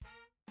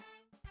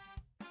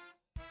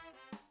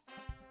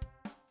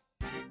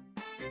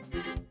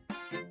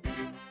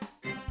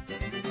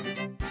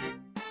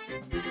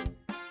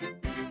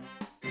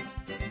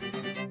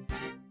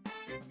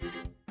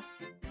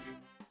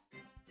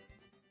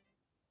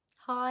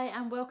Hi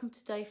and welcome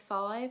to day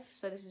 5.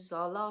 So this is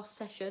our last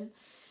session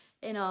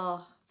in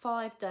our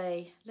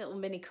 5-day little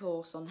mini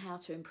course on how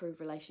to improve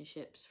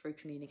relationships through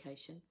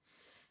communication.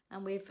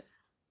 And we've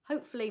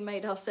hopefully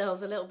made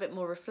ourselves a little bit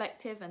more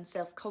reflective and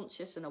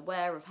self-conscious and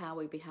aware of how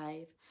we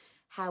behave,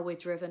 how we're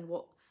driven,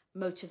 what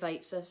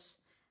motivates us,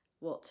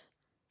 what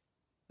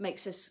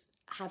makes us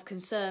have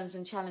concerns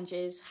and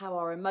challenges, how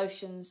our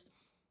emotions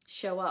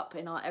show up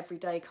in our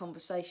everyday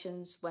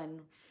conversations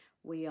when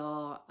we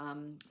are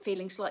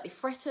feeling slightly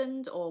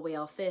threatened or we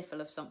are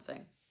fearful of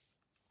something.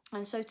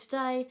 And so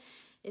today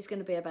is going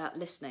to be about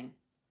listening.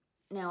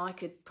 Now, I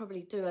could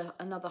probably do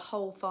another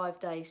whole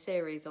 5-day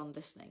series on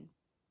listening,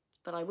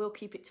 but I will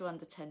keep it to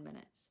under 10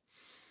 minutes.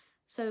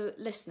 So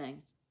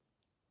listening.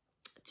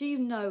 Do you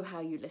know how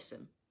you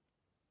listen?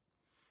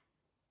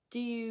 Do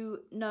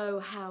you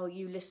know how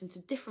you listen to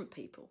different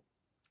people?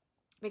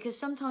 Because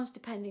sometimes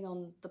depending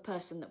on the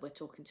person that we're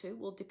talking to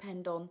will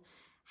depend on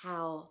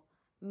how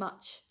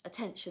much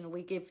attention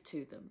we give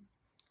to them.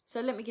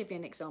 So let me give you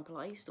an example.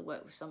 I used to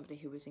work with somebody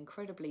who was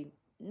incredibly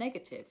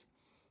negative,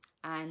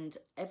 and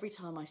every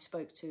time I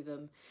spoke to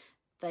them,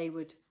 they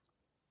would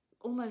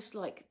almost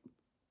like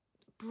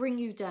bring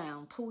you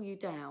down, pull you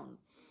down.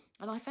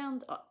 And I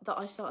found that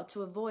I started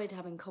to avoid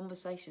having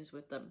conversations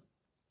with them,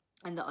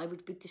 and that I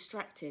would be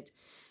distracted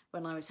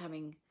when I was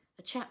having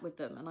a chat with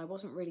them and I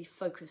wasn't really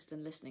focused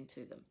and listening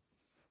to them.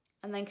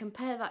 And then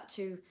compare that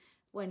to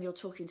when you're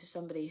talking to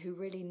somebody who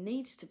really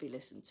needs to be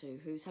listened to,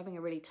 who's having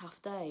a really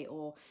tough day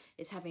or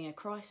is having a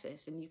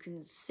crisis, and you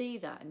can see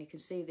that, and you can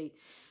see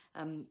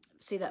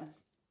that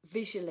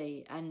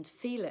visually and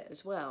feel it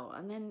as well.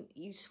 And then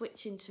you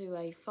switch into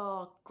a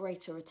far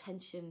greater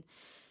attention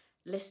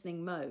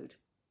listening mode.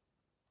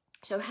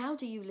 So how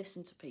do you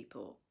listen to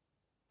people?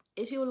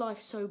 Is your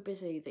life so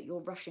busy that you're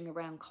rushing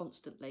around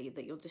constantly,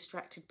 that you're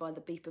distracted by the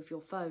beep of your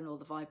phone or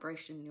the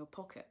vibration in your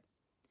pocket?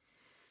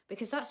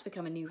 Because that's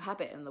become a new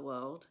habit in the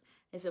world,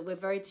 is that we're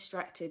very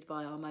distracted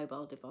by our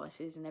mobile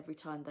devices, and every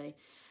time they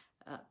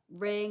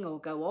ring or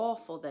go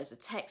off or there's a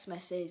text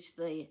message,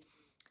 the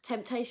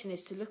temptation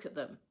is to look at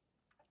them.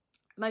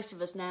 Most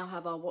of us now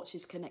have our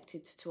watches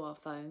connected to our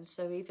phones,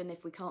 so even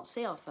if we can't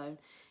see our phone,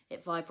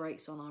 it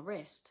vibrates on our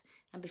wrist.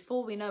 And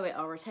before we know it,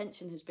 our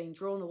attention has been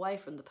drawn away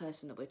from the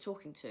person that we're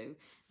talking to,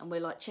 and we're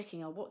like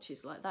checking our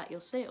watches like that.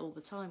 You'll see it all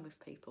the time with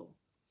people.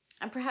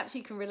 And perhaps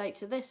you can relate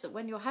to this, that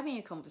when you're having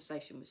a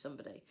conversation with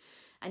somebody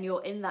and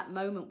you're in that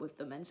moment with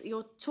them and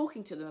you're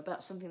talking to them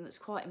about something that's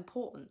quite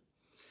important,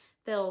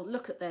 they'll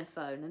look at their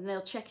phone and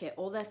they'll check it,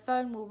 or their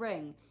phone will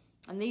ring.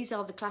 And these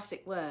are the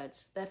classic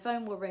words. Their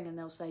phone will ring and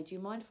they'll say, "Do you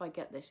mind if I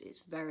get this?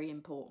 It's very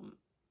important."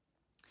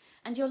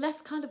 And you're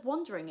left kind of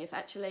wondering if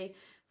actually,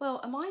 well,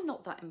 am I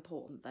not that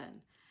important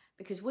then?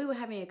 Because we were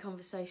having a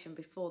conversation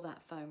before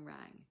that phone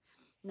rang.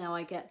 Now,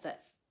 I get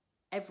that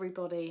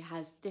everybody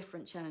has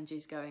different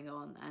challenges going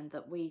on, and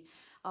that we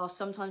are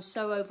sometimes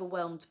so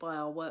overwhelmed by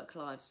our work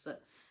lives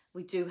that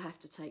we do have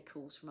to take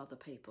calls from other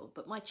people.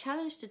 But my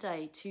challenge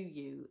today to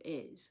you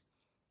is,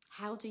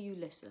 how do you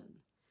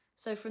listen?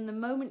 So from the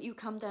moment you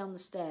come down the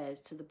stairs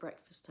to the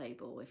breakfast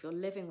table, if you're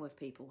living with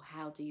people,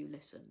 how do you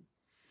listen?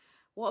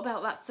 What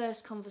about that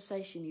first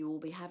conversation you will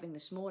be having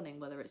this morning,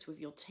 whether it's with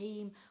your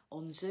team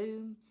on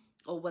Zoom,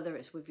 or whether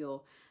it's with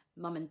your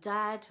mum and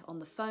dad on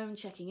the phone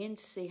checking in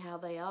to see how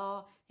they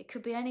are? It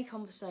could be any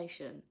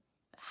conversation.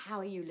 How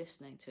are you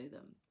listening to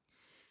them?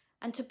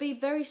 And to be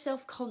very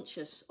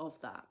self-conscious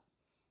of that,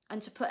 and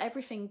to put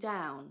everything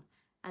down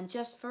and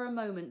just for a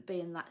moment be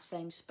in that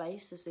same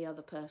space as the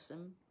other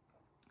person.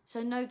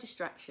 So no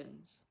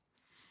distractions.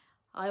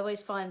 I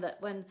always find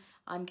that when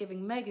I'm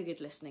giving mega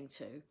good listening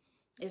to,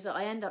 is that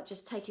I end up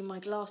just taking my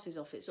glasses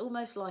off. It's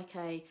almost like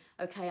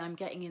okay, I'm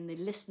getting in the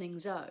listening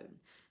zone.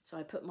 So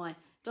I put my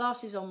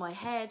glasses on my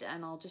head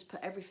and I'll just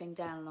put everything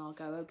down and I'll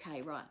go,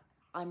 okay, right,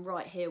 I'm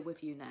right here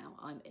with you now.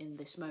 I'm in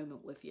this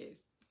moment with you.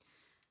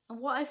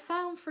 And what I've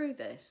found through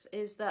this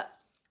is that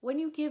when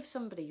you give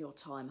somebody your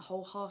time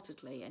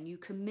wholeheartedly and you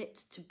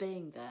commit to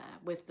being there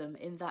with them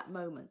in that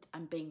moment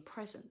and being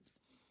present,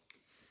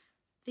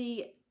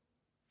 the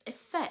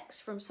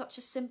effects from such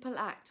a simple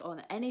act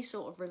on any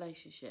sort of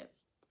relationship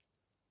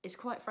is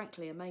quite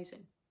frankly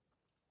amazing.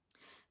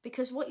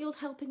 Because what you're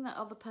helping that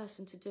other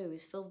person to do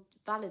is feel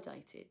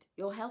validated.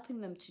 You're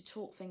helping them to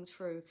talk things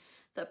through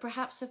that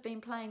perhaps have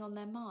been playing on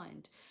their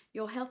mind.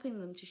 You're helping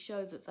them to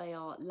show that they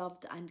are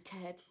loved and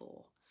cared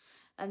for,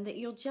 and that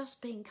you're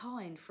just being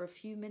kind for a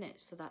few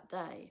minutes for that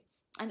day.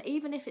 And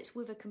even if it's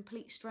with a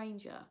complete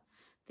stranger,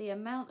 the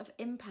amount of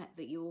impact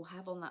that you will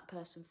have on that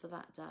person for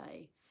that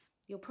day,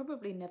 you'll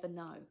probably never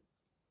know.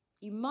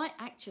 You might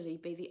actually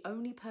be the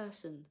only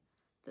person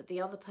that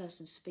the other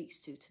person speaks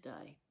to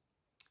today.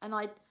 And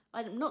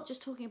I'm not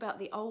just talking about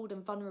the old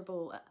and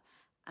vulnerable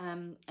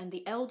and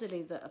the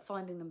elderly that are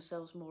finding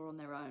themselves more on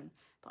their own,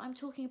 but I'm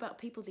talking about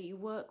people that you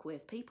work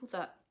with, people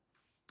that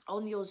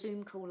on your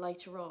Zoom call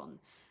later on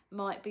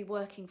might be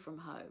working from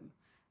home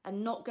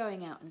and not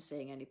going out and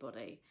seeing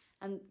anybody.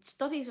 And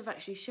studies have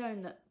actually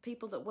shown that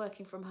people that are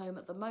working from home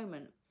at the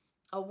moment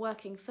are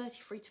working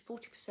 33 to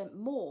 40%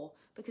 more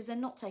because they're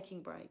not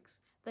taking breaks.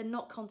 They're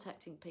not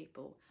contacting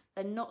people.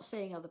 They're not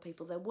seeing other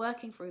people. They're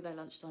working through their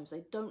lunchtimes.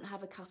 They don't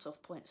have a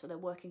cut-off point, so they're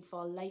working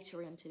far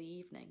later into the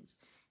evenings.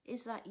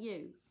 Is that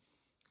you?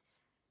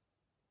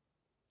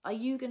 Are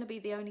you going to be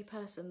the only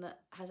person that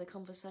has a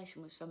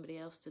conversation with somebody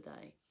else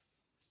today?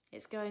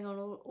 It's going on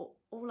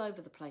all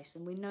over the place,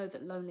 and we know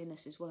that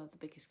loneliness is one of the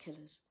biggest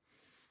killers.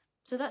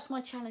 So that's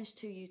my challenge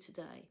to you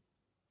today,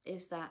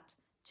 is that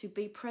to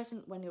be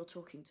present when you're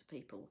talking to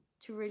people,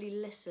 to really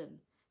listen,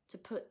 to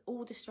put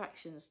all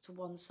distractions to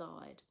one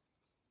side.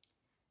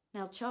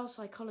 Now, child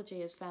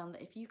psychology has found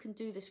that if you can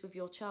do this with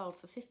your child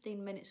for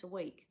 15 minutes a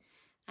week,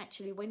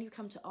 actually when you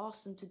come to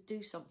ask them to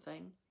do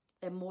something,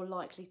 they're more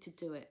likely to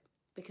do it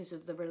because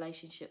of the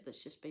relationship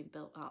that's just been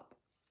built up.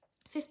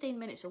 15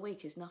 minutes a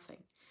week is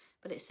nothing,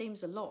 but it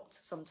seems a lot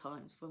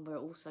sometimes when we're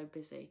all so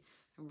busy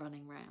and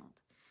running around.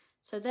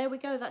 So there we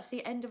go. That's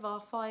the end of our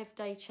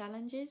 5-day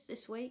challenges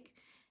this week.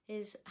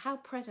 Is how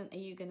present are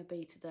you going to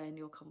be today in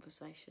your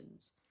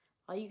conversations?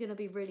 Are you going to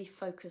be really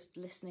focused,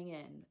 listening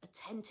in,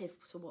 attentive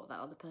to what that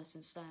other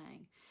person's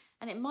saying?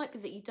 And it might be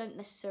that you don't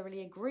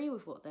necessarily agree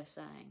with what they're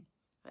saying,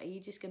 but are you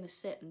just going to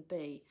sit and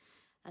be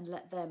and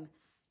let them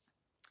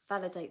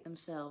validate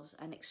themselves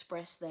and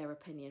express their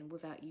opinion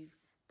without you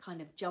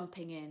kind of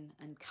jumping in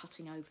and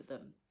cutting over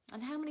them?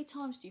 And how many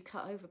times do you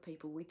cut over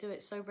people? We do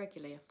it so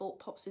regularly. A thought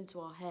pops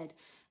into our head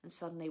and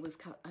suddenly we've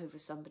cut over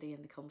somebody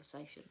in the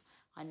conversation.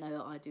 I know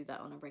that I do that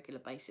on a regular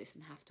basis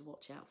and have to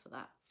watch out for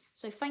that.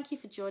 So thank you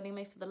for joining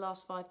me for the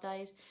last 5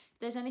 days. If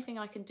there's anything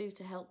I can do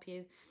to help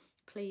you,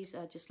 please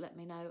just let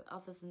me know.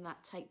 Other than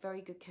that, take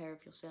very good care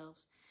of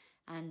yourselves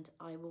and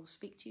I will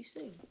speak to you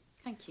soon.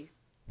 Thank you.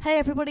 Hey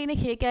everybody,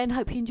 Nicky again.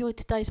 Hope you enjoyed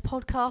today's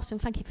podcast and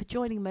thank you for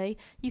joining me.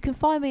 You can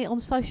find me on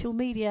social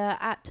media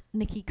at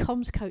Nicky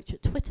Comms Coach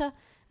at Twitter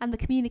and the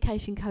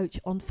Communication Coach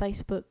on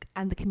Facebook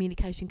and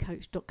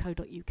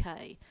thecommunicationcoach.co.uk.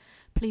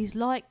 Please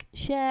like,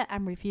 share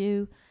and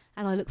review,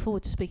 and I look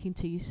forward to speaking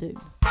to you soon.